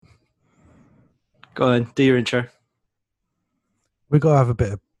Go on, do your intro. We got to have a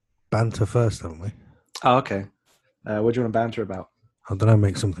bit of banter first, haven't we? Oh, okay. What do you want to banter about? I don't know,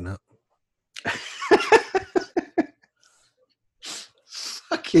 make something up.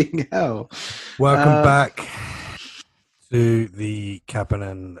 Fucking hell. Welcome back to the Cap'n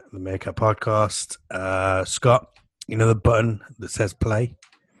and the Meerkat podcast. Scott, you know the button that says play?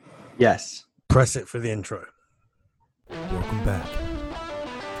 Yes. Press it for the intro. Welcome back to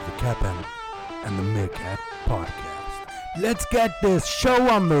the Cap'n and the Meerkat podcast. Let's get this show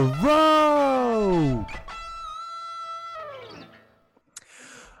on the road!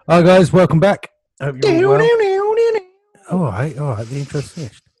 Hi guys, welcome back. Hope you're well. All right, the intro's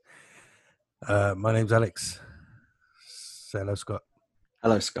finished. My name's Alex. Say hello, Scott.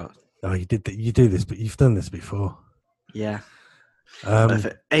 Hello, Scott. Oh, you do this, but you've done this before. Yeah. But if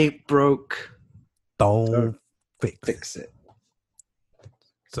it ain't broke, Don't fix it.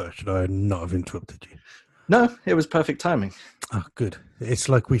 So should I not have interrupted you? No, it was perfect timing. Oh, good. It's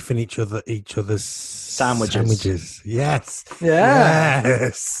like we fin each other's sandwiches. Yes. Yeah.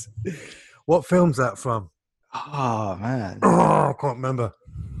 Yes. What film's that from? Oh, man. Oh, I can't remember.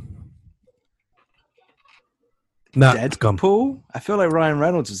 No, it's gone. Deadpool? I feel like Ryan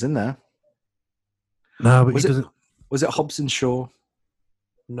Reynolds was in there. No, but he doesn't. Was it Hobbs and Shaw?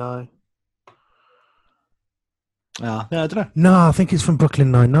 No. Oh, no, I don't know. No, I think it's from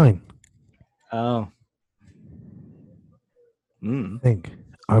Brooklyn Nine-Nine. Oh. I think.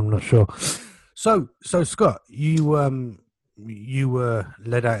 I'm not sure. So Scott, you were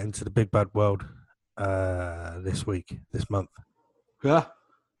led out into the big bad world this month. Yeah.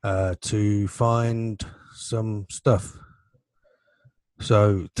 To find some stuff.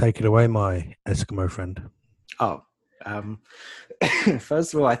 So take it away, my Eskimo friend. Oh.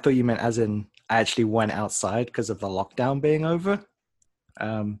 First of all, I thought you meant as in I actually went outside because of the lockdown being over.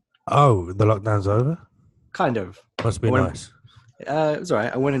 Oh, the lockdown's over? Kind of. Must be nice. It was all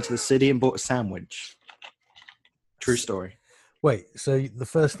right. I went into the city and bought a sandwich. True story. Wait, so the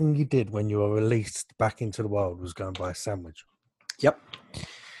first thing you did when you were released back into the world was go and buy a sandwich? Yep.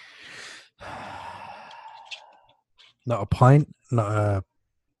 Not a pint, not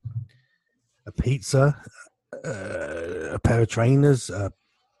a pizza, a pair of trainers,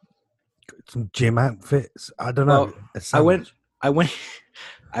 some gym outfits. I don't know. Well,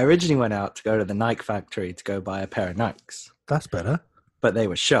 I originally went out to go to the Nike factory to go buy a pair of Nikes. That's better. But they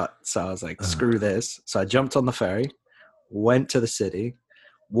were shut. So I was like, screw this. So I jumped on the ferry, went to the city,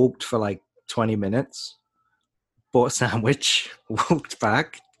 walked for like 20 minutes, bought a sandwich, walked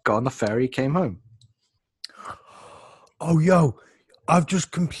back, got on the ferry, came home. Oh, yo, you've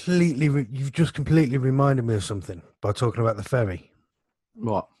just completely reminded me of something by talking about the ferry.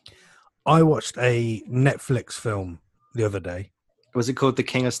 What? I watched a Netflix film the other day. Was it called The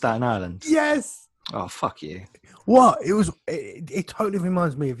King of Staten Island? Yes. Oh, fuck you. What? It totally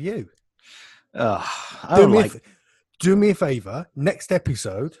reminds me of you. Do me a favor. Next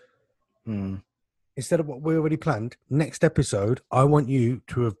episode, instead of what we already planned, next episode, I want you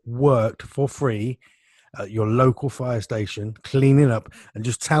to have worked for free at your local fire station, cleaning up, and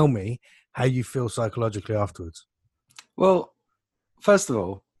just tell me how you feel psychologically afterwards. Well, first of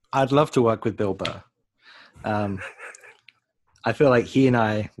all, I'd love to work with Bill Burr. I feel like he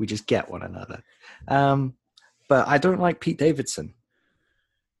and we just get one another. But I don't like Pete Davidson.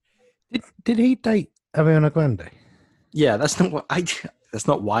 Did he date Ariana Grande? Yeah, that's not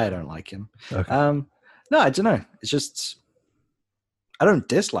why I don't like him. Okay. No, I don't know. It's just I don't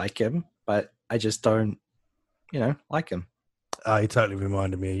dislike him, but I just don't, like him. He totally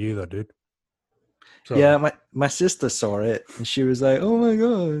reminded me of you, though, dude. So. Yeah, my sister saw it and she was like, "Oh my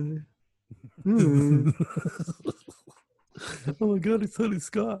god." Oh my god, it's totally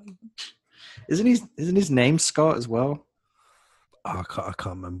Scott. Isn't his name Scott as well? I can't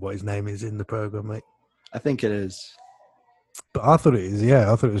remember what his name is in the program, mate. I think it is. But I thought it is.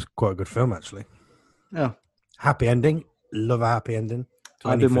 Yeah, I thought it was quite a good film, actually. Oh, happy ending. Love a happy ending.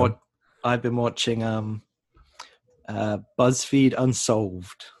 I've been watching BuzzFeed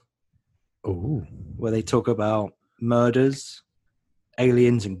Unsolved. Oh, where they talk about murders,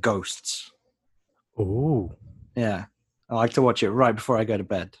 aliens, and ghosts. Oh, yeah. I like to watch it right before I go to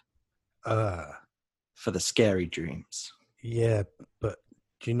bed. For the scary dreams. Yeah, but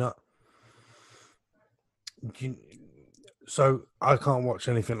so I can't watch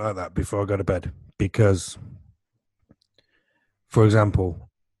anything like that before I go to bed because, for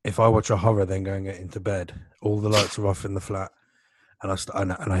example, if I watch a horror then going into bed, all the lights are off in the flat, and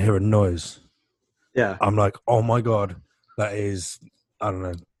I hear a noise. Yeah, I'm like, oh my god, that is, I don't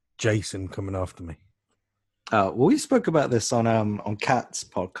know, Jason coming after me. Well, we spoke about this on Kat's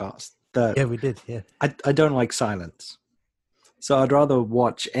podcast. that Yeah, we did. Yeah. I don't like silence. So I'd rather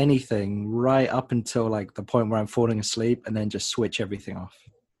watch anything right up until like the point where I'm falling asleep and then just switch everything off.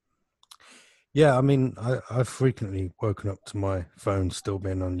 Yeah, I mean, I've frequently woken up to my phone still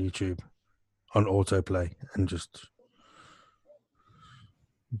being on YouTube on autoplay and just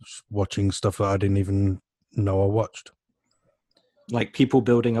watching stuff that I didn't even know I watched. Like people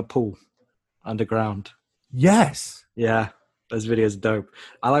building a pool underground. Yes. Yeah, those videos are dope.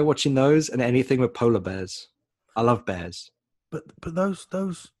 I like watching those and anything with polar bears. I love bears. But those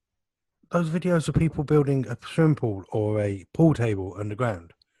videos of people building a swimming pool or a pool table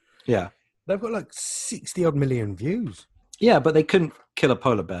underground, Yeah. they've got like 60 odd million views. Yeah, but they couldn't kill a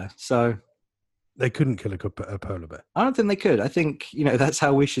polar bear. So They couldn't kill a polar bear. I don't think they could. I think, that's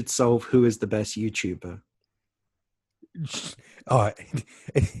how we should solve who is the best YouTuber. All right.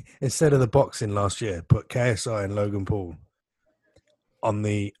 Instead of the boxing last year, put KSI and Logan Paul on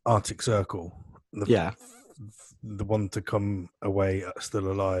the Arctic Circle. The one to come away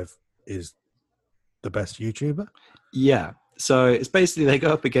still alive is the best YouTuber. Yeah. So it's basically they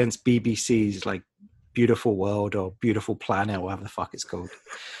go up against BBC's like Beautiful World or Beautiful Planet, or whatever the fuck it's called.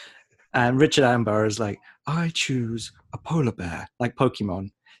 And Richard Attenborough is like, I choose a polar bear, like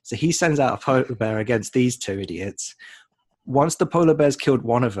Pokemon. So he sends out a polar bear against these two idiots. Once the polar bear's killed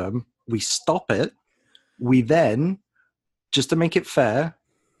one of them, we stop it. We then, just to make it fair,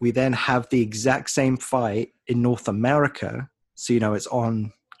 we then have the exact same fight in North America. So, it's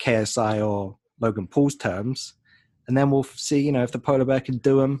on KSI or Logan Paul's terms. And then we'll see, if the polar bear can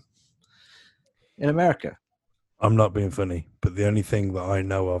do them in America. I'm not being funny, but the only thing that I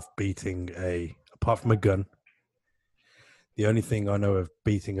know of apart from a gun, the only thing I know of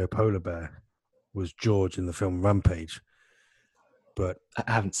beating a polar bear was George in the film Rampage. But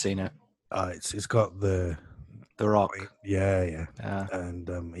I haven't seen it. It's got the Rock. Yeah.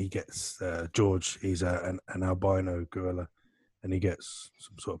 And he gets George. He's an albino gorilla, and he gets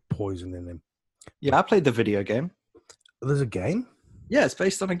some sort of poison in him. Yeah, I played the video game. There's a game? Yeah, it's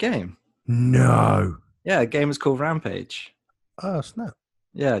based on a game. No. Yeah, the game is called Rampage. Oh, snap.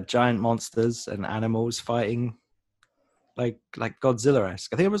 Yeah, giant monsters and animals fighting like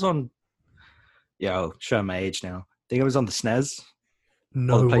Godzilla-esque. I think it was on... Yeah, I'll show my age now. I think it was on the SNES.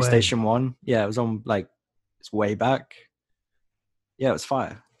 No or the way. PlayStation 1. Yeah, it was on, it's way back. Yeah, it was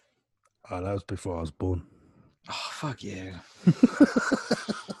fire. Oh, that was before I was born. Oh, fuck you.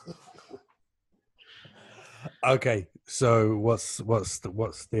 Okay, so what's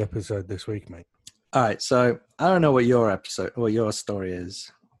the episode this week, mate? All right, so I don't know what your story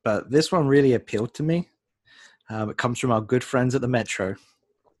is, but this one really appealed to me. It comes from our good friends at the Metro.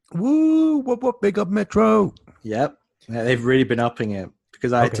 Woo! What? Big up Metro. Yep, yeah, they've really been upping it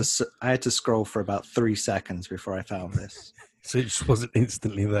because I had to scroll for about 3 seconds before I found this. So it just wasn't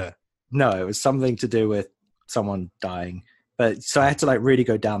instantly there. No, it was something to do with someone dying, but so I had to really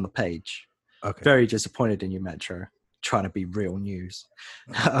go down the page. Okay. Very disappointed in you, Metro, trying to be real news.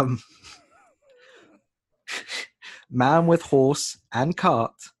 Man with horse and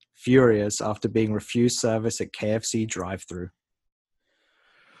cart furious after being refused service at KFC drive-thru.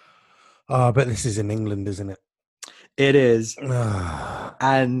 Oh, I bet this is in England, isn't it? It is.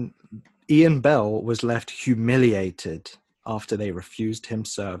 And Ian Bell was left humiliated after they refused him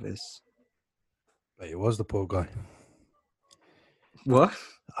service. Bet he was the poor guy. What?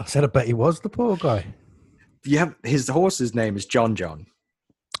 I said I bet he was the poor guy. Yeah, his horse's name is John John.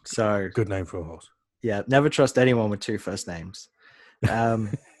 So good name for a horse. Yeah, never trust anyone with 2 first names.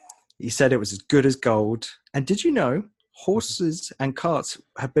 He said it was as good as gold. And did you know horses and carts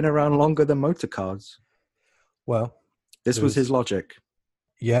have been around longer than motor cars? Well, this was his logic.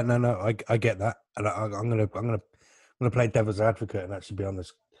 Yeah, no, I get that, and I'm gonna play devil's advocate and actually be on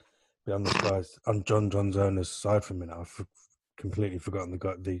this guy's on John John's owner's side for a minute. I've completely forgotten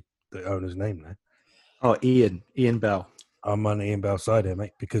the owner's name now. Oh, Ian Bell. I'm on Ian Bell's side here,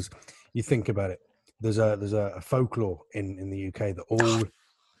 mate, because you think about it. There's a folklore in the UK that all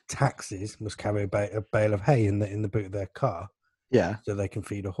taxis must carry a bale of hay in the boot of their car, yeah, so they can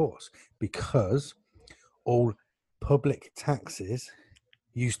feed a horse, because all public taxis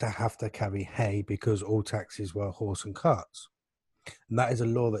used to have to carry hay because all taxis were horse and carts, and that is a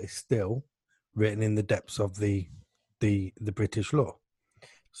law that is still written in the depths of the British law.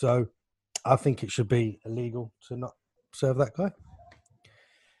 So I think it should be illegal to not serve that guy.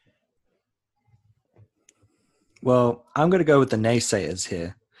 Well, I'm going to go with the naysayers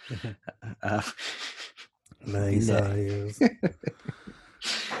here. Naysayers.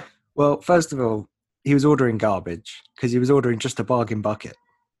 Well, first of all, he was ordering garbage because he was ordering just a bargain bucket.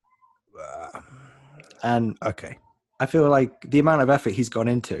 And okay, I feel like the amount of effort he's gone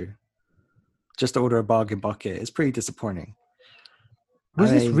into just order a bargain bucket. It's pretty disappointing.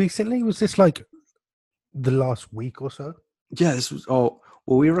 Was this recently? Was this like the last week or so? Yeah, this was. Oh,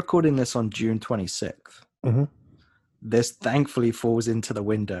 well, we're recording this on June 26th. Mm-hmm. This thankfully falls into the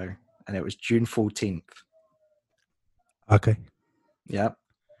window, and it was June 14th. Okay. Yep.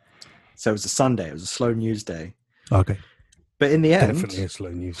 So it was a Sunday. It was a slow news day. Okay. But in the end, definitely a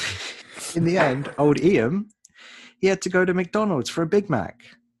slow news day. In the end, old Ian, he had to go to McDonald's for a Big Mac.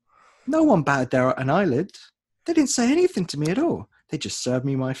 No one batted their an eyelid. They didn't say anything to me at all. They just served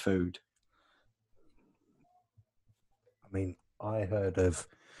me my food. I mean, I heard of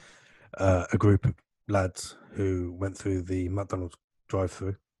a group of lads who went through the McDonald's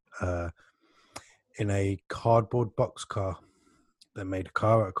drive-through in a cardboard box car. They made a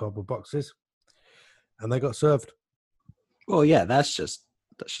car out of cardboard boxes, and they got served. Well, yeah, that's just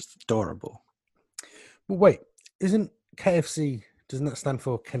adorable. Well, wait, isn't KFC? Doesn't that stand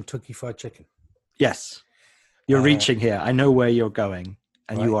for Kentucky Fried Chicken? Yes, you're reaching here. I know where you're going,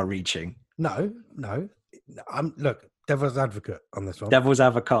 and right. You are reaching. No. Look, devil's advocate on this one. Devil's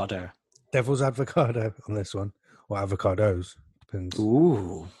avocado. Devil's avocado on this one, or avocados depends.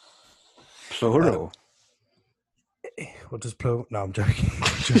 Ooh, plural. What does plural? No, I'm joking.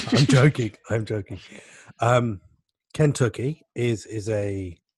 I'm joking. Kentucky is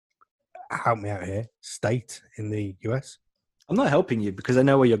a, help me out here, state in the US. I'm not helping you because I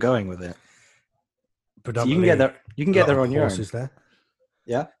know where you're going with it. So you can get there on your own. There.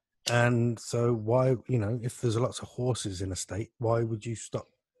 Yeah. And so why, if there's lots of horses in a state, why would you stop?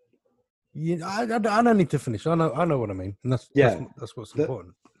 I don't need to finish. I know what I mean. And that's what's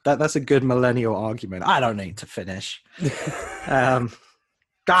important. That's a good millennial argument. I don't need to finish. I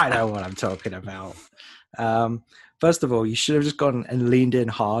know what I'm talking about. First of all, you should have just gone and leaned in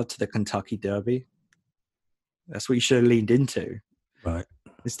hard to the Kentucky Derby. That's what you should have leaned into. Right.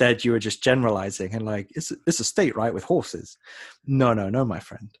 Instead, you were just generalizing and like, it's a state, right, with horses. No, my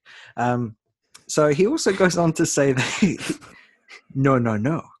friend. So he also goes on to say that,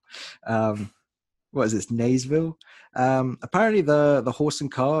 no. What is this, Naysville? Apparently the horse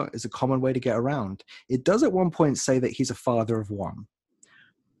and car is a common way to get around. It does at one point say that he's a father of one.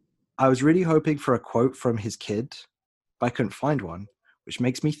 I was really hoping for a quote from his kid, but I couldn't find one, which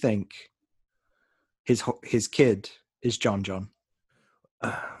makes me think his kid is John.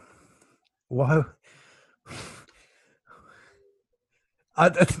 Why?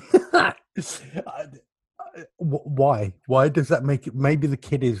 Why does that make it? Maybe the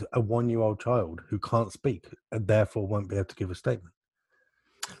kid is a 1-year-old child who can't speak and therefore won't be able to give a statement.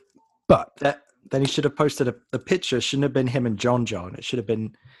 But then he should have posted the picture. Shouldn't have been him and John. It should have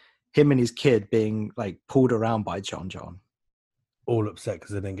been him and his kid being like pulled around by John. All upset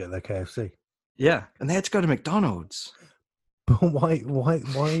because they didn't get their KFC. Yeah, and they had to go to McDonald's. But why?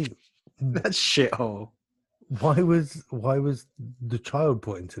 That shithole. Why was the child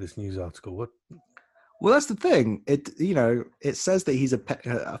put into this news article? What? Well, that's the thing. It says that he's a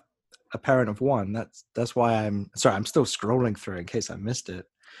parent of one. That's why I'm sorry. I'm still scrolling through in case I missed it.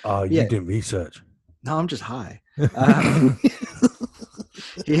 Oh, you didn't research. No, I'm just high.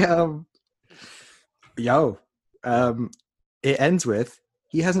 It ends with,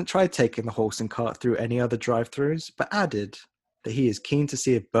 he hasn't tried taking the horse and cart through any other drive-thrus, but added that he is keen to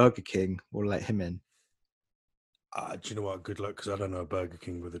see if Burger King will let him in. Do you know what? Good luck, because I don't know a Burger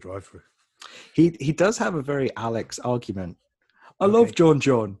King with a drive-thru. He does have a very Alex argument. I love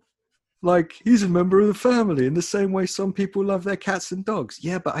John. Like, he's a member of the family in the same way some people love their cats and dogs.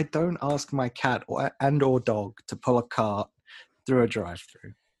 Yeah, but I don't ask my cat or dog to pull a cart through a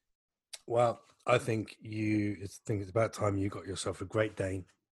drive-thru. Well, I think it's about time you got yourself a Great Dane,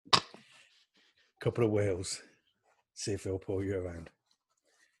 couple of wheels, see if he'll pull you around.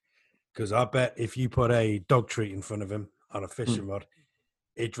 Because I bet if you put a dog treat in front of him on a fishing rod,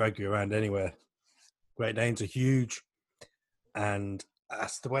 he'd drag you around anywhere. Great Danes are huge, and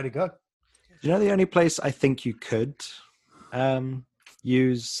that's the way to go. You know the only place I think you could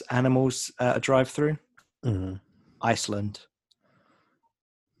use animals at a drive-thru? Mm-hmm. Iceland.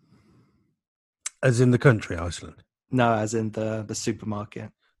 As in the country, Iceland? No, as in the supermarket.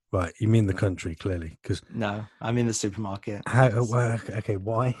 Right, you mean the country, clearly. No, I mean the supermarket. Okay,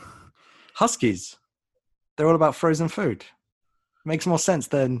 why? Huskies. They're all about frozen food. Makes more sense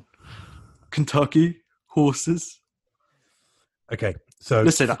than Kentucky horses. Okay, so...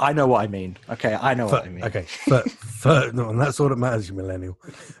 Listen, I know what I mean. Okay, I know what I mean. Okay, no, and that's all that matters, you millennial.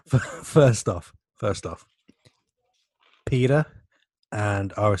 First off, PETA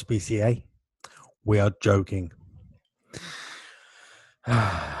and RSPCA, we are joking.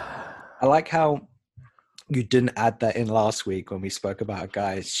 I like how You didn't add that in last week when we spoke about a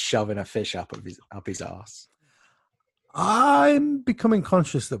guy shoving a fish up his ass. I'm becoming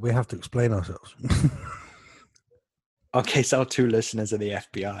conscious that we have to explain ourselves. In case our 2 listeners are the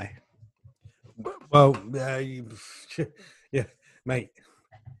FBI. Well, yeah, mate,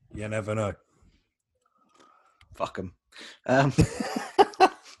 you never know. Fuck them.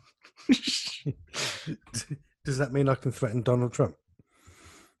 Does that mean I can threaten Donald Trump?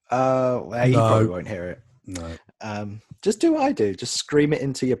 He probably won't hear it. No. Just do what I do. Just scream it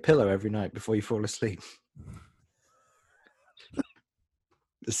into your pillow every night before you fall asleep.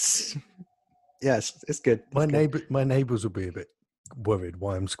 Yes, it's good. My neighbors will be a bit worried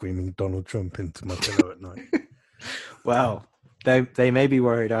why I'm screaming Donald Trump into my pillow at night. Well, they may be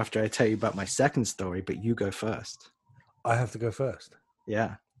worried after I tell you about my second story, but you go first. I have to go first.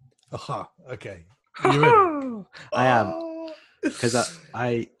 Yeah. Aha. Okay. You ready? I am, because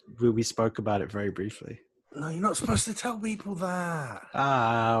we spoke about it very briefly. No, you're not supposed to tell people that.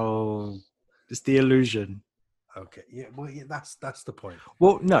 Oh, it's the illusion. Okay. Yeah. Well, yeah, that's the point.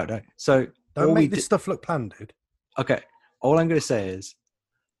 Well, no. So don't make this stuff look planned, dude. Okay. All I'm going to say is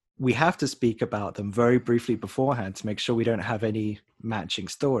we have to speak about them very briefly beforehand to make sure we don't have any matching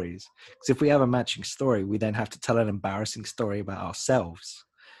stories. Because if we have a matching story, we then have to tell an embarrassing story about ourselves.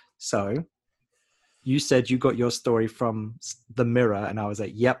 So you said you got your story from the Mirror, and I was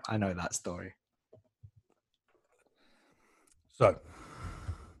like, yep, I know that story. So,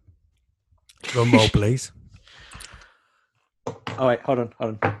 drum roll, please. Oh, wait, hold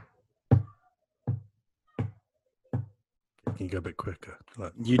on. Can you go a bit quicker?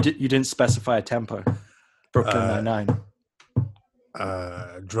 Like, you didn't specify a tempo. Brooklyn Nine-Nine.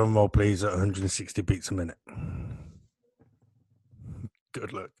 Drum roll, please, at 160 beats a minute.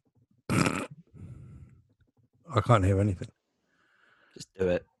 Good luck. I can't hear anything. Just do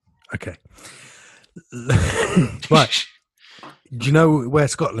it. Okay. Right. Do you know where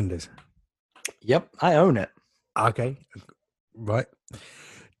Scotland is? Yep, I own it. Okay. Right.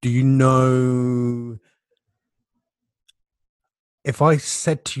 Do you know... If I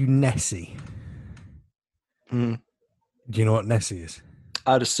said to you Nessie, do you know what Nessie is?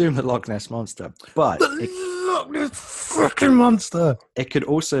 I'd assume the Loch Ness Monster, but Loch Ness fucking monster. It could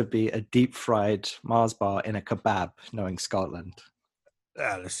also be a deep fried Mars bar in a kebab, knowing Scotland.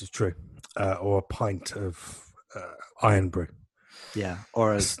 This is true. Or a pint of iron brew. Yeah,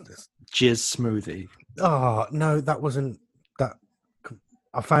 or a jizz smoothie. Oh no, that wasn't that.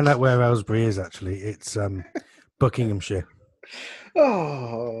 I found out where Aylesbury is actually. It's Buckinghamshire.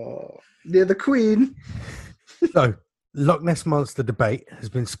 Oh, near the Queen. So, Loch Ness Monster debate has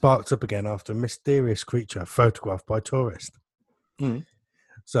been sparked up again after a mysterious creature photographed by tourists.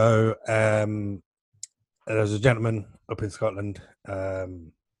 So, there's a gentleman up in Scotland,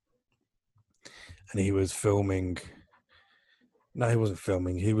 and he was filming. No, he wasn't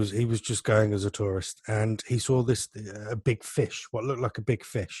filming. He was just going as a tourist, and he saw this a big fish, what looked like a big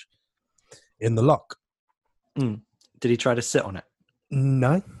fish, in the loch. Did he try to sit on it?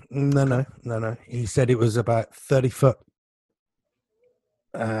 No. He said it was about 30 foot.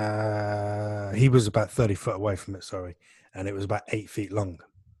 He was about 30 foot away from it, sorry. And it was about 8 feet long.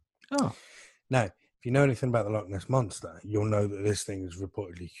 Oh. Now, if you know anything about the Loch Ness Monster, you'll know that this thing is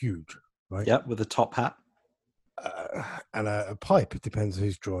reportedly huge, right? Yep, with a top hat. And a pipe, it depends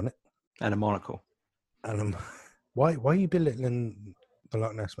who's drawn it. And a monocle. And why are you belittling the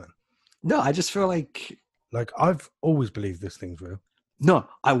Loch Ness, man? No, I just feel like... I've always believed this thing's real. No,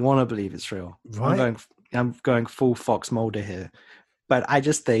 I want to believe it's real. Right. I'm going full Fox Mulder here. But I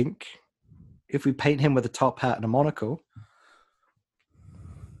just think if we paint him with a top hat and a monocle,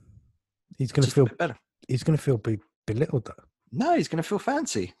 he's going to feel better. He's going to feel belittled, though. No, he's going to feel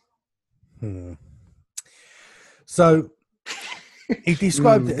fancy. So he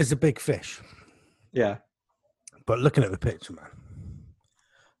described it as a big fish. Yeah. But looking at the picture, man,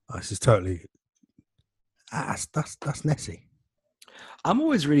 this is totally... That's Nessie. I'm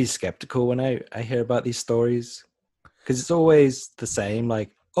always really skeptical when I hear about these stories because it's always the same.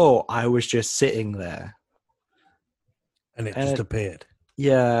 Like, oh, I was just sitting there. And it just appeared.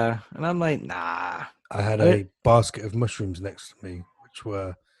 Yeah. And I'm like, nah. I had a basket of mushrooms next to me, which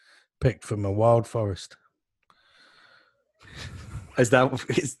were picked from a wild forest. Was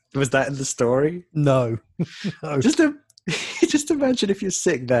that in the story? No. No. Just imagine if you're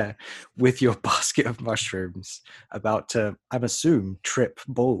sitting there with your basket of mushrooms about to, I'm assume, trip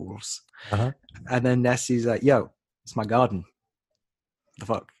balls. Uh-huh. And then Nessie's like, yo, it's my garden. The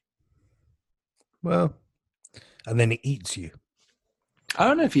fuck? Well, and then it eats you. I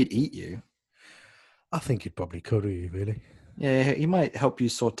don't know if he'd eat you. I think he'd probably cuddle you, really. Yeah, he might help you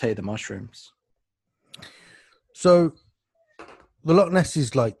saute the mushrooms. So the Loch Ness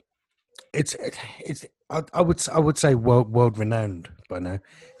is like it's I would say world renowned by now.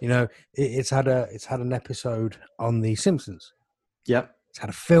 You know, it's had an episode on The Simpsons. Yep. It's had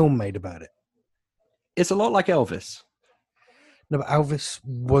a film made about it. It's a lot like Elvis. No, but Elvis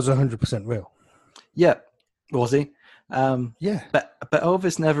was 100% real. Yep. Was he? Yeah. But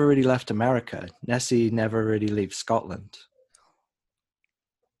Elvis never really left America. Nessie never really leaves Scotland.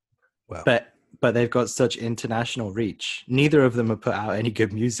 Well, but they've got such international reach. Neither of them have put out any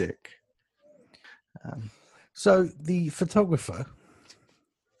good music. So the photographer,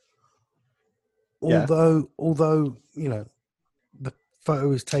 although you know the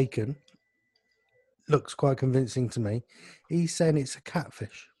photo is taken, looks quite convincing to me. He's saying it's a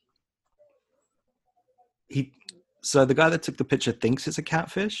catfish. So the guy that took the picture thinks it's a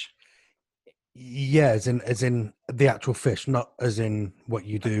catfish? Yeah, as in the actual fish, not as in what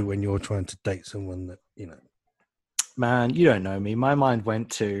you do when you're trying to date someone that, you know. Man, you don't know me. My mind went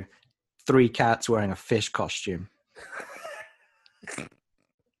to 3 cats wearing a fish costume.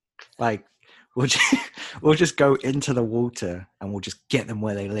 Like, we'll just go into the water and we'll just get them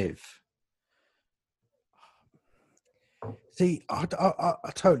where they live. See, I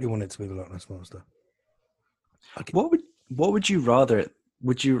totally want it to be the Loch Ness Monster. Okay. What would you rather?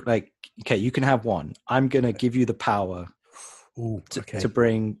 Would you like? Okay, you can have one. I'm gonna give you the power to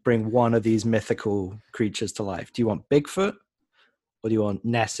bring one of these mythical creatures to life. Do you want Bigfoot or do you want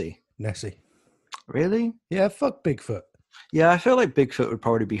Nessie? Nessie. Really? Yeah, fuck Bigfoot. Yeah, I feel like Bigfoot would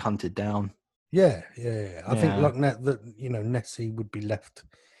probably be hunted down. Yeah. I think Loch Ness, Nessie would be left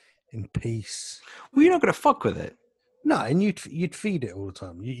in peace. Well, you're not gonna fuck with it. No, and you'd feed it all the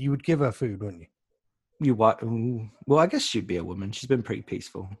time. You would give her food, wouldn't you? You what? Well, I guess she'd be a woman. She's been pretty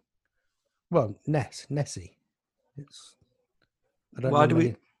peaceful. Well, Nessie. I don't Why know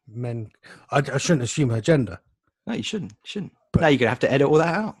many men. I shouldn't assume her gender. No, you shouldn't. But now you're gonna have to edit all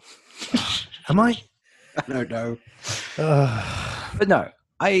that out. Am I? I don't know. But no,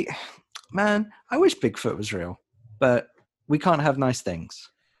 I wish Bigfoot was real, but we can't have nice things.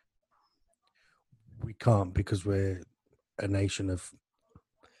 We can't because we're a nation of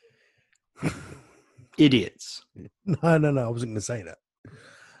idiots. No, I wasn't going to say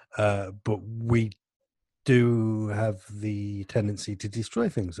that. But we do have the tendency to destroy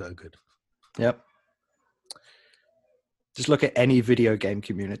things that are good. Yep. Just look at any video game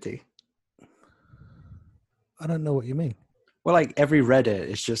community. I don't know what you mean. Well, like every Reddit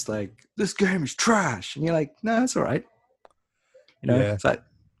is just like, this game is trash. And you're like, no, it's all right. You know, yeah. It's like,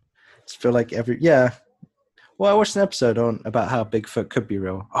 I just feel like Well, I watched an episode about how Bigfoot could be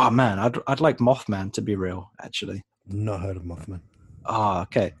real. Oh man, I'd like Mothman to be real, actually. Not heard of Mothman. Oh,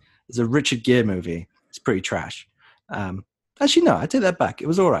 okay. There's a Richard Gere movie. It's pretty trash. Actually, no, I take that back. It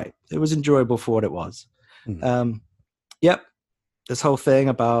was all right. It was enjoyable for what it was. Yep. This whole thing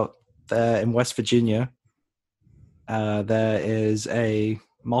about in West Virginia, there is a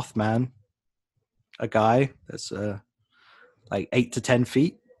Mothman, a guy that's like 8 to 10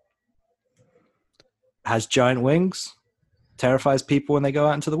 feet, has giant wings, terrifies people when they go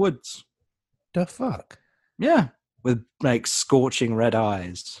out into the woods. The fuck? Yeah, with like scorching red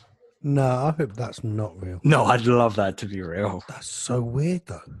eyes. No, I hope that's not real. No, I'd love that to be real. That's so weird,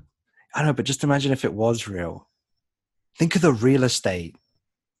 though. I know, but just imagine if it was real. Think of the real estate.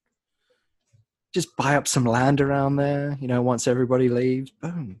 Just buy up some land around there, once everybody leaves.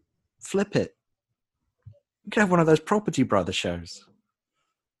 Boom. Flip it. You could have one of those Property Brother shows.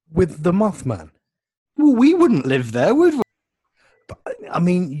 With the Mothman? Well, we wouldn't live there, would we? But, I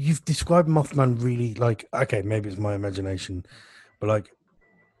mean, you've described Mothman really okay, maybe it's my imagination, but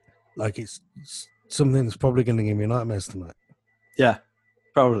like it's something that's probably going to give me nightmares tonight. Yeah,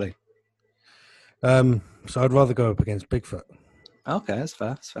 probably. So I'd rather go up against Bigfoot. Okay, that's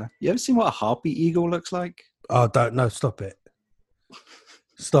fair. You ever seen what a harpy eagle looks like? Oh, don't. No, stop it.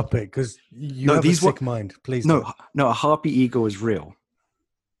 Stop it, because you have a sick mind. Please No, a harpy eagle is real.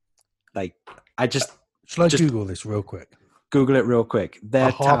 Like, Shall I Google this real quick? Google it real quick.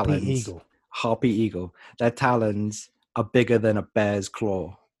 Their harpy eagle. Harpy eagle. Their talons are bigger than a bear's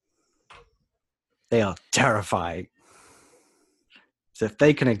claw. They are terrifying. So if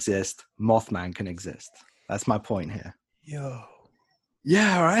they can exist, Mothman can exist. That's my point here. Yo.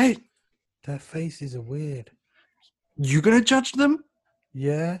 Yeah, right? Their faces are weird. You gonna judge them?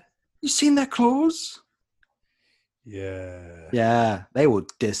 Yeah. You seen their claws? Yeah. Yeah, they will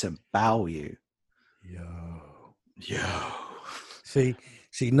disembowel you. Yo. See,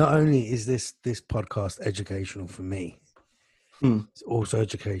 not only is this podcast educational for me, it's also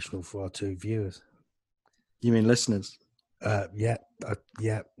educational for our 2 viewers. You mean listeners? Yeah.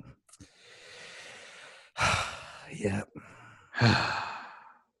 Yeah.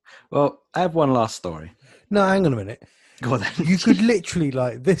 Well, I have one last story. No, hang on a minute. Go on then. You could literally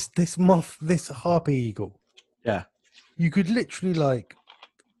like this moth, this harpy eagle. Yeah. You could literally like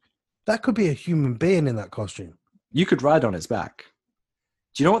that could be a human being in that costume. You could ride on its back.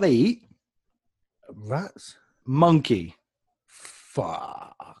 Do you know what they eat? Rats? Monkey.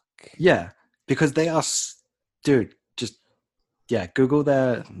 Fuck. Yeah, because they are, dude. Just Google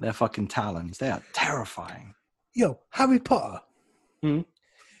their fucking talons. They are terrifying. Yo, Harry Potter.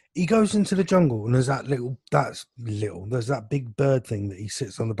 He goes into the jungle and there's there's that big bird thing that he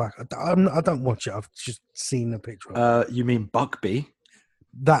sits on the back. I don't watch it. I've just seen a picture of it. You mean Buckbee?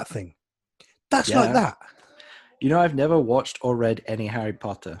 That thing. That's like that. You know, I've never watched or read any Harry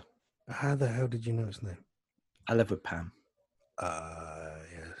Potter. How the hell did you know his name? I live with Pam.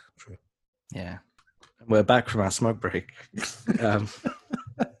 Yeah, true. Yeah. We're back from our smoke break. And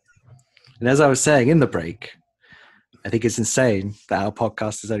as I was saying in the break, I think it's insane that our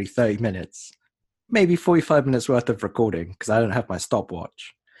podcast is only 30 minutes, maybe 45 minutes worth of recording because I don't have my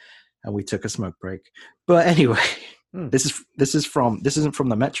stopwatch and we took a smoke break. But anyway, this isn't from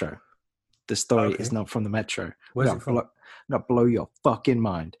the Metro. The story is not from the Metro. Where's it from? Not blow your fucking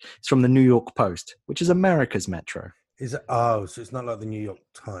mind. It's from the New York Post, which is America's Metro. Is it? Oh, so it's not like the New York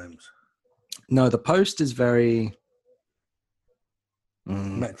Times. No, the Post is very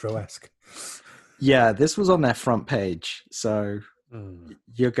Metro-esque. Yeah, this was on their front page, so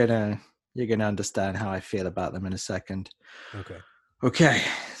you're gonna understand how I feel about them in a second. Okay.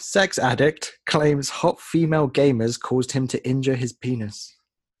 Sex addict claims hot female gamers caused him to injure his penis.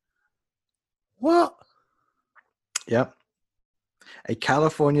 What? Yep. A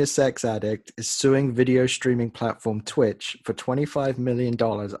California sex addict is suing video streaming platform Twitch for $25 million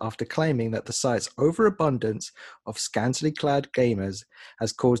after claiming that the site's overabundance of scantily clad gamers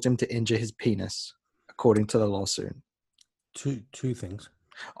has caused him to injure his penis, according to the lawsuit. Two things.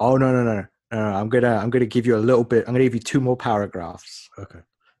 Oh, no. I'm gonna give you a little bit. I'm gonna give you two more paragraphs. Okay.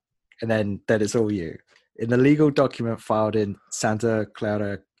 And then it's all you. In the legal document filed in Santa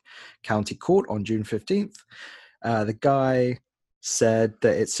Clara County Court on June 15th, the guy said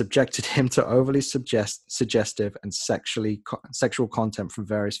that it subjected him to overly suggestive and sexual content from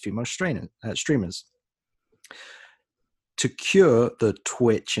various female streamers. To cure the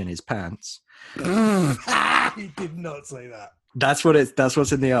twitch in his pants. He did not say that. That's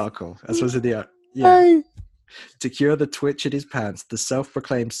what's in the article. That's what's in the yeah. To cure the twitch in his pants, the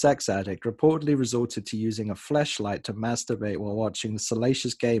self-proclaimed sex addict reportedly resorted to using a fleshlight to masturbate while watching the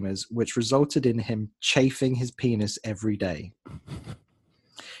Salacious Gamers, which resulted in him chafing his penis every day.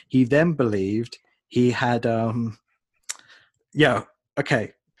 He then believed he had okay.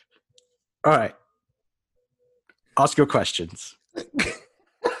 All right. Ask your questions.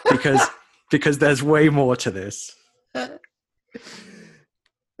 because there's way more to this.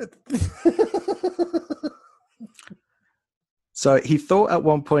 So he thought at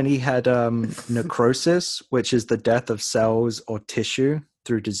one point he had necrosis, which is the death of cells or tissue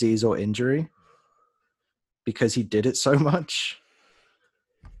through disease or injury, because he did it so much.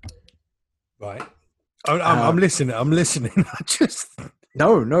 Right. I'm listening. I just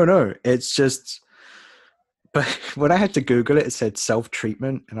no. It's just. But when I had to Google it, it said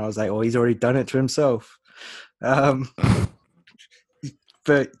self-treatment, and I was like, "Oh, he's already done it to himself." But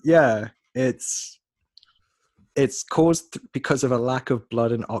yeah, it's caused because of a lack of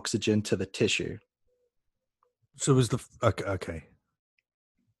blood and oxygen to the tissue. So was the okay.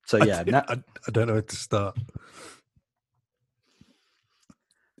 So yeah, I don't know where to start.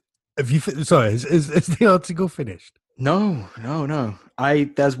 Have you? Sorry, is the article finished? No.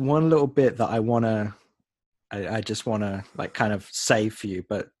 There's one little bit that I just wanna like kind of say for you,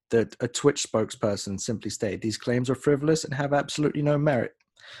 but a Twitch spokesperson simply stated these claims are frivolous and have absolutely no merit.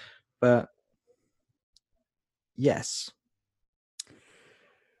 But yes.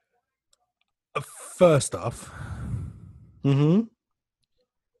 First off, there's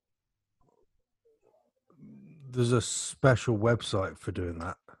a special website for doing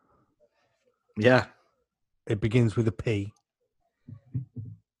that. Yeah. It begins with a P.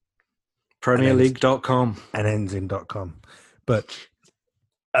 PremierLeague.com. And ends in .com. But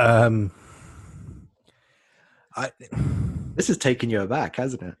this has taken you aback,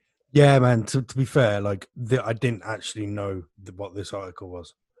 hasn't it? Yeah, man. To be fair, like I didn't actually know what this article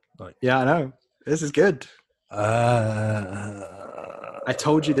was. Like, yeah, I know. This is good. I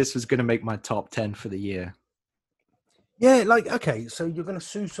told you this was going to make my top 10 for the year. Yeah, like okay, so you're going to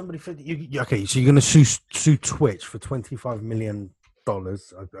sue somebody for okay, so you're going to sue Twitch for $25 million. I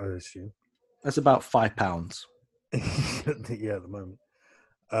assume that's about £5. Yeah, at the moment.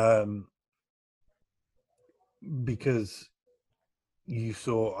 because you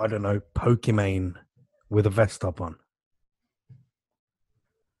saw, I don't know, Pokimane with a vest top on.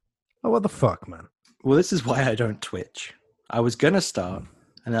 Oh, what the fuck, man? Well, this is why I don't Twitch. I was going to start,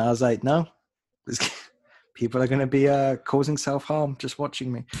 and then I was like, no. People are going to be causing self-harm just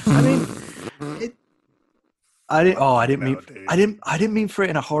watching me. I mean, I didn't mean for it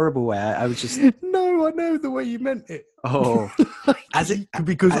in a horrible way. I was just no, I know the way you meant it. Oh,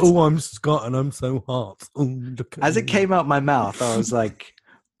 I'm Scott and I'm so hot. As it came out my mouth, I was like,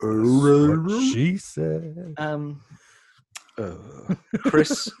 what she said.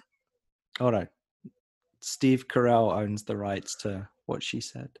 Chris, hold on. Steve Carell owns the rights to what she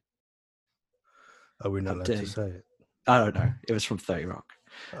said. Are we not allowed to say it? I don't know. It was from 30 Rock.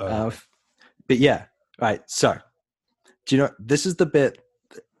 But yeah, right. So, do you know, this is the bit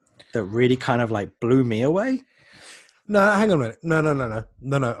that really kind of like blew me away. No, hang on a minute.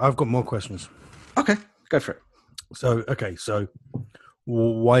 No. I've got more questions. Okay, go for it. So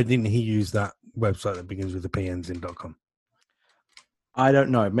why didn't he use that website that begins with the pnzin.com? I don't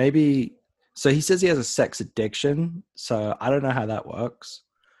know. Maybe. So he says he has a sex addiction. So I don't know how that works.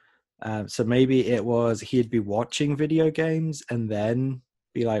 So maybe it was he'd be watching video games and then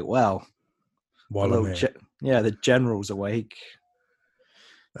be like, well, the general's awake.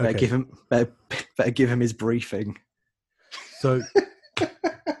 Okay. Better give him his briefing. So,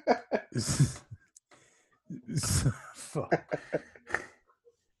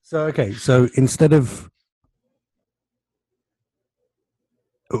 So instead of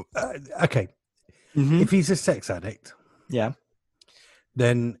if he's a sex addict, yeah,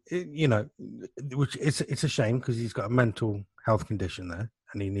 then which it's a shame because he's got a mental health condition there,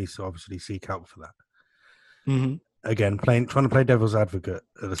 and he needs to obviously seek help for that. Mm-hmm. Again, trying to play devil's advocate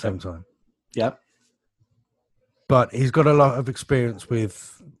at the same time. Yep. But he's got a lot of experience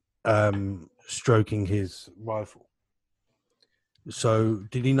with stroking his rifle. So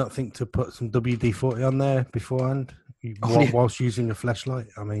did he not think to put some WD-40 on there beforehand whilst using a flashlight?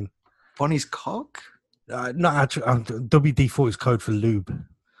 I mean, on his cock? Not actually. WD-40 is code for lube.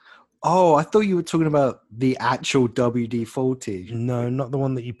 Oh, I thought you were talking about the actual WD-40. No, not the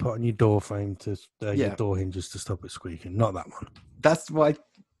one that you put on your door frame to your door hinges to stop it squeaking. Not that one. That's what I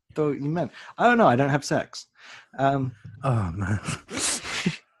thought you meant. I don't know. I don't have sex. Oh man.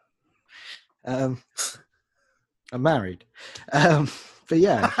 I'm married. But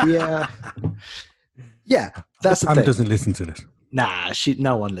yeah. That's the thing. Pam doesn't listen to this. Nah,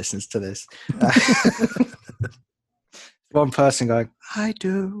 no one listens to this. One person going, I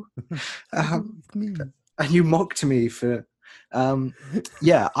do. And you mocked me for,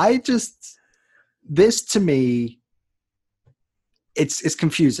 this to me, it's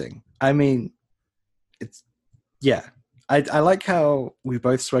confusing. I mean, I like how we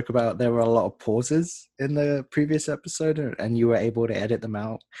both spoke about there were a lot of pauses in the previous episode and you were able to edit them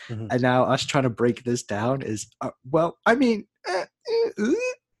out. Mm-hmm. And now us trying to break this down is, I'm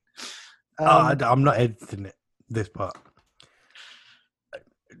not editing it, this part.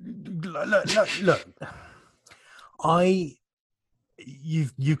 Look.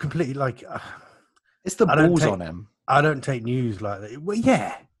 You completely it's the balls on him. I don't take news like that. Well,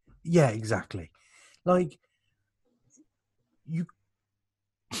 yeah, exactly. Like you,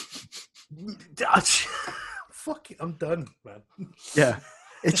 fuck it, I'm done, man. Yeah,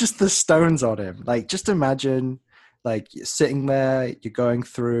 it's just the stones on him. Like, just imagine, like, you're sitting there, you're going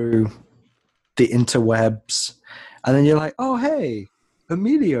through the interwebs, and then you're like, oh hey,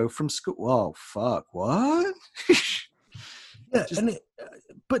 Emilio from school. Oh fuck, what? Yeah,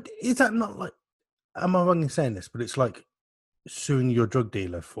 but is that not like? Am I wrong in saying this? But it's like suing your drug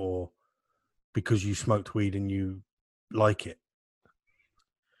dealer because you smoked weed and you like it,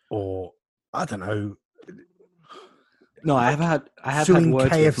 or I don't know. No, I have suing had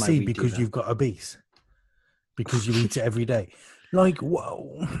words KFC with my weed because dealer. You've got obese because you eat it every day. Like,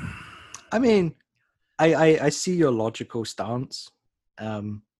 whoa. I mean, I see your logical stance,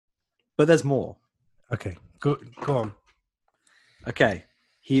 but there's more. Okay, go on. Okay,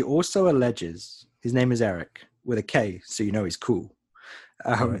 he also alleges, his name is Eric with a K, so you know he's cool.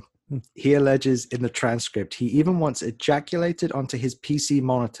 Right. He alleges in the transcript he even once ejaculated onto his PC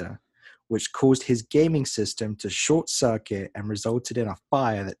monitor, which caused his gaming system to short circuit and resulted in a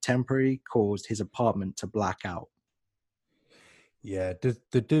fire that temporarily caused his apartment to black out. Yeah, does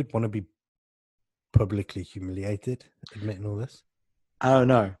the dude want to be publicly humiliated, admitting all this? I don't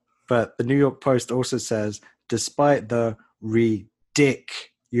know, but the New York Post also says, despite the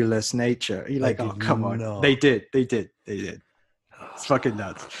ridiculous nature, you're like, oh, come on. They did. It's fucking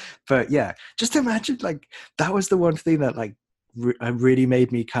nuts. But yeah, just imagine, like, that was the one thing that, like, really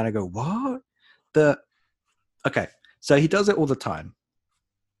made me kind of go, what? Okay, so he does it all the time.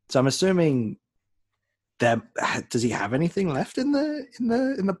 So I'm assuming does he have anything left in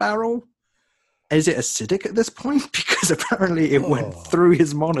the barrel? Is it acidic at this point? Because apparently it went through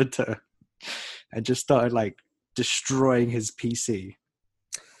his monitor and just started like destroying his PC.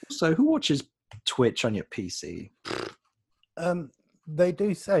 So who watches Twitch on your PC? They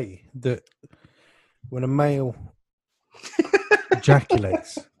do say that when a male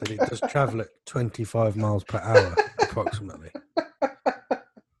ejaculates, that it does travel at 25 miles per hour, approximately.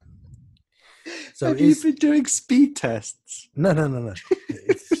 So have you been doing speed tests? No.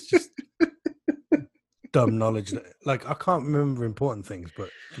 It's just dumb knowledge. Like, I can't remember important things, but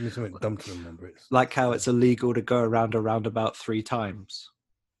give me something dumb to remember. It's like how it's illegal to go around a roundabout 3 times.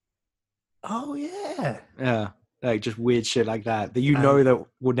 Oh, yeah. Yeah. Like just weird shit like that that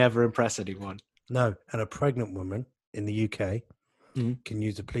will never impress anyone. No. And a pregnant woman in the UK can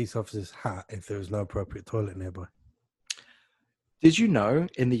use a police officer's hat if there is no appropriate toilet nearby. Did you know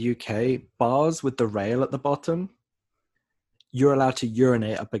in the UK, bars with the rail at the bottom, you're allowed to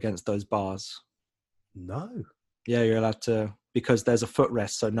urinate up against those bars? No. Yeah, you're allowed to, because there's a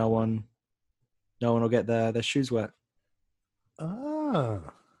footrest, so no one will get their shoes wet. Ah.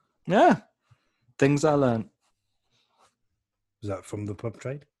 Yeah. Things I learned. Was that from the pub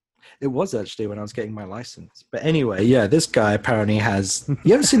trade? It was actually when I was getting my license. But anyway, yeah, this guy apparently has...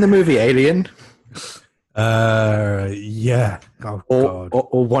 You ever seen the movie Alien? Yeah. Oh, God.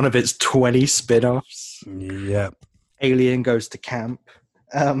 Or one of its 20 spin-offs. Yep. Alien Goes to Camp.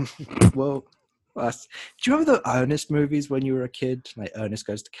 Well, do you remember the Ernest movies when you were a kid? Like Ernest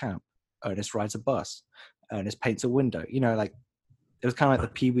Goes to Camp, Ernest Rides a Bus, Ernest Paints a Window. You know, like it was kind of like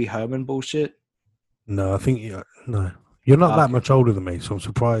the Pee Wee Herman bullshit. No, I think no. You're not that much older than me, so I'm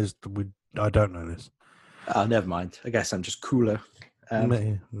surprised I don't know this. Oh, never mind. I guess I'm just cooler.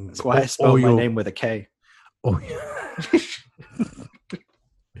 That's why I or spelled my name with a K. Or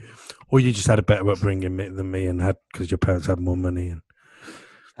you just had a better upbringing than me, and had because your parents had more money.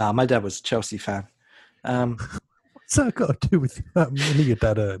 And my dad was a Chelsea fan. What's that got to do with that money your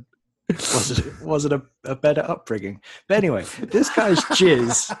dad earned? Was it a better upbringing? But anyway, this guy's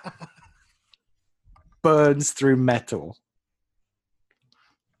jizz burns through metal.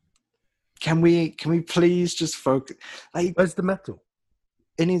 Can we please just focus? Like, where's the metal?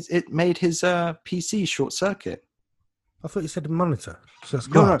 It made his PC short circuit. I thought you said the monitor. So that's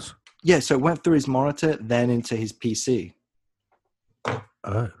glass. No. Yeah, so it went through his monitor, then into his PC.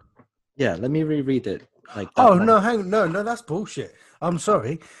 Oh. Yeah, let me reread it. Like that no, that's bullshit. I'm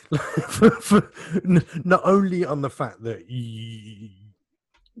sorry. Not only on the fact that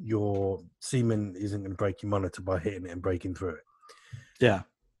your semen isn't going to break your monitor by hitting it and breaking through it. Yeah.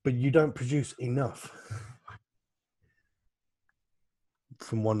 But you don't produce enough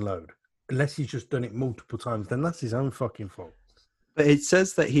from one load. Unless he's just done it multiple times, then that's his own fucking fault. But it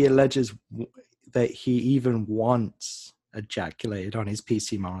says that he alleges that he even once ejaculated on his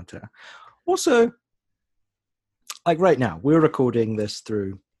PC monitor. Also, like right now, we're recording this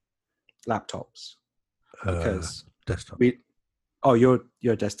through laptops. Because desktop. You're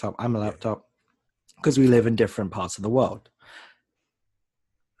a desktop, I'm a laptop. Because we live in different parts of the world.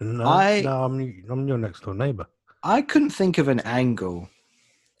 No, I'm your next door neighbor. I couldn't think of an angle.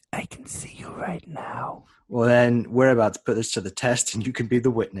 I can see you right now. Well, then we're about to put this to the test, and you can be the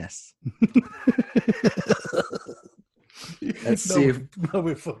witness. Let's see if... No,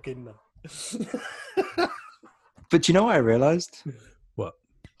 we're fucking not. But you know what I realized? What?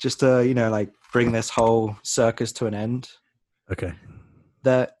 Just to, bring this whole circus to an end. Okay.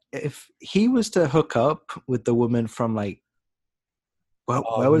 That if he was to hook up with the woman from, where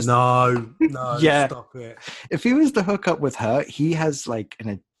was... No, yeah. Stop it. If he was to hook up with her, he has,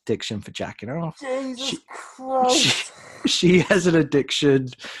 an addiction for jacking off. Jesus Christ. She has an addiction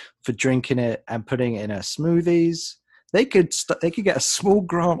for drinking it and putting it in her smoothies. They could get a small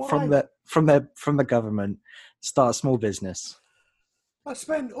grant from the government, start a small business. I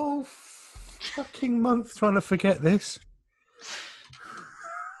spent all fucking month trying to forget this.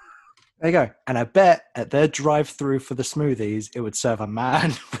 There you go. And I bet at their drive-through for the smoothies, it would serve a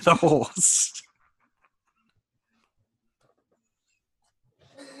man with a horse.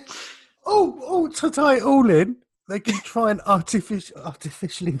 To tie it all in, they can try and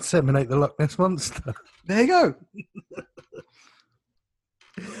artificially inseminate the Loch Ness Monster. There you go.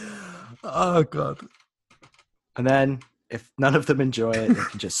 Oh, God. And then, if none of them enjoy it, they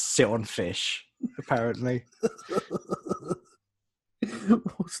can just sit on fish, apparently.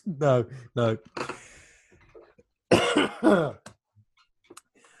 No.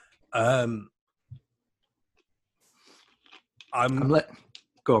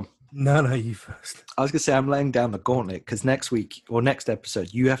 Go on. No, you first. I was gonna say I'm laying down the gauntlet because next week or next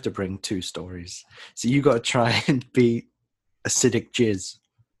episode you have to bring 2 stories. So you got to try and beat acidic jizz.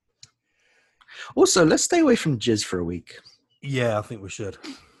 Also, let's stay away from jizz for a week. Yeah, I think we should.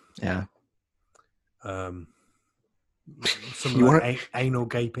 Yeah. Something like anal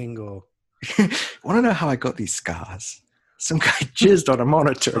gaping or. Want to know how I got these scars? Some guy jizzed on a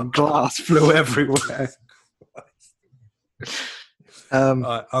monitor and glass flew everywhere. On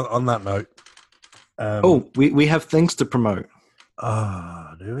that note. We have things to promote.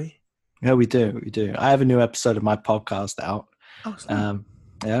 Do we? Yeah, we do. I have a new episode of my podcast out.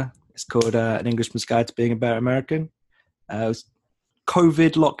 Yeah, it's called An Englishman's Guide to Being a Better American. It was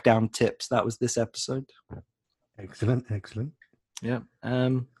COVID lockdown tips. That was this episode. Excellent. Yeah.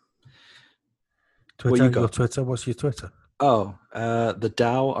 Twitter, what you got? Your Twitter? What's your Twitter? The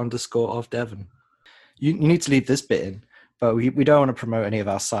Dow_of Devon. You need to leave this bit in, but we don't want to promote any of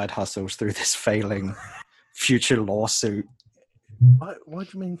our side hustles through this failing future lawsuit. Why do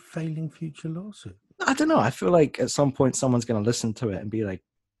you mean failing future lawsuit? I don't know. I feel like at some point someone's going to listen to it and be like,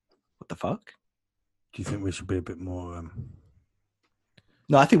 what the fuck? Do you think we should be a bit more...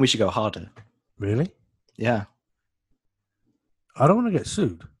 No, I think we should go harder. Really? Yeah. I don't want to get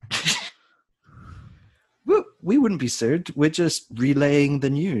sued. We wouldn't be sued. We're just relaying the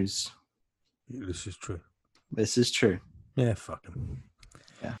news. This is true. This is true. Yeah, fuck him.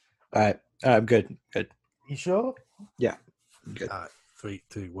 Yeah. All right. I'm good. You sure? Yeah. Good. All right. 3,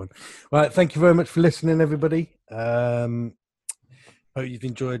 2, 1. Right. Thank you very much for listening, everybody. Hope you've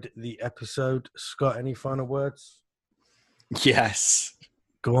enjoyed the episode. Scott, any final words? Yes.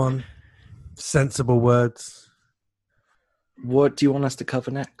 Go on. Sensible words. What do you want us to cover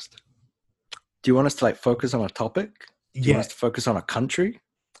next? Do you want us to focus on a topic? Do you want us to focus on a country?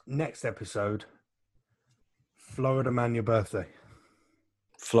 Next episode, Florida man, your birthday.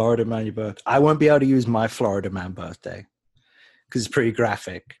 Florida man, your birthday. I won't be able to use my Florida man birthday because it's pretty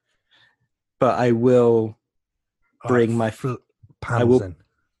graphic. But I will bring my... I will.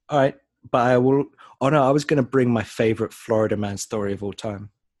 All right. But I will... Oh, no. I was going to bring my favorite Florida man story of all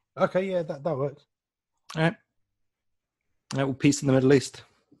time. Okay. Yeah, that works. All right. Well, peace in the Middle East.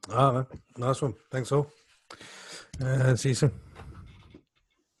 All right, man. Nice one. Thanks all. See you soon.